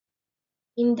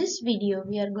In this video,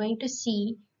 we are going to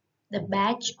see the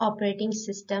batch operating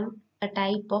system, a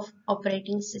type of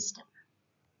operating system.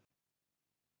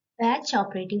 Batch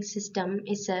operating system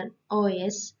is an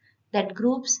OS that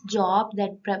groups jobs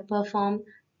that perform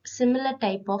similar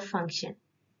type of function.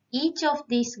 Each of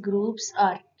these groups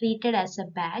are treated as a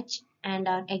batch and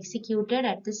are executed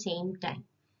at the same time.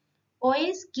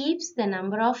 OS keeps the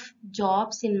number of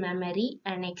jobs in memory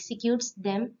and executes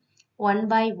them one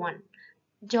by one.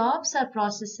 Jobs are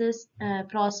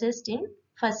processed in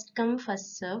first come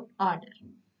first serve order.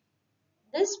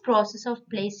 This process of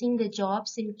placing the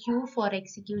jobs in queue for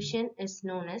execution is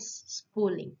known as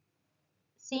spooling.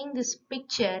 Seeing this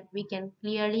picture, we can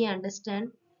clearly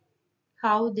understand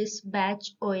how this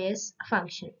batch OS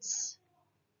functions.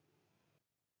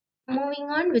 Moving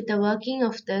on with the working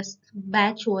of this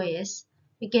batch OS,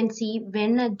 we can see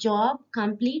when a job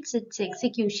completes its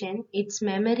execution, its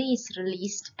memory is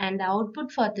released and the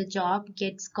output for the job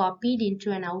gets copied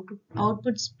into an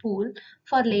output spool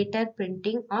for later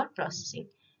printing or processing.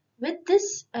 With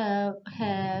this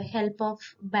help of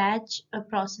batch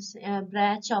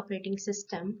operating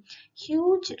system,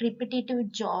 huge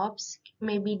repetitive jobs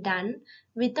may be done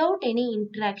without any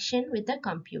interaction with a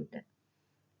computer.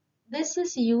 This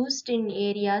is used in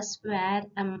areas where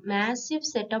a massive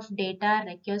set of data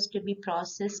requires to be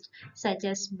processed, such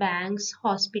as banks,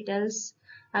 hospitals,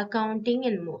 accounting,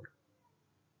 and more.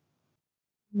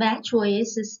 Batch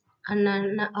OS is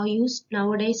are used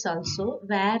nowadays also,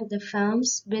 where the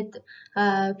firms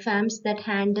that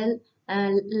handle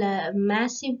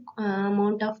massive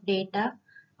amount of data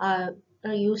are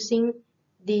using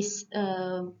this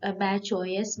batch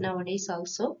OS nowadays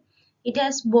also. It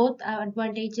has both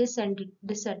advantages and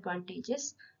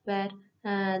disadvantages, where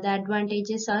the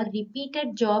advantages are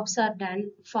repeated jobs are done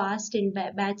fast in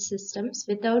batch systems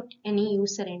without any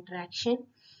user interaction.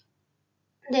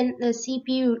 Then the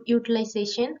CPU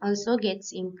utilization also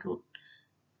gets improved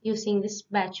using this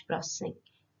batch processing.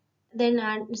 Then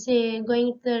say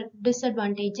going to the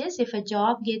disadvantages, if a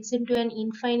job gets into an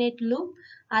infinite loop,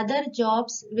 other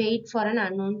jobs wait for an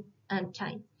unknown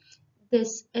time.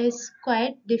 This is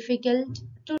quite difficult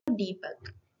to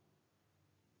debug.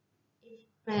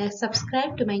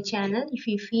 Subscribe to my channel if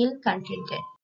you feel contented.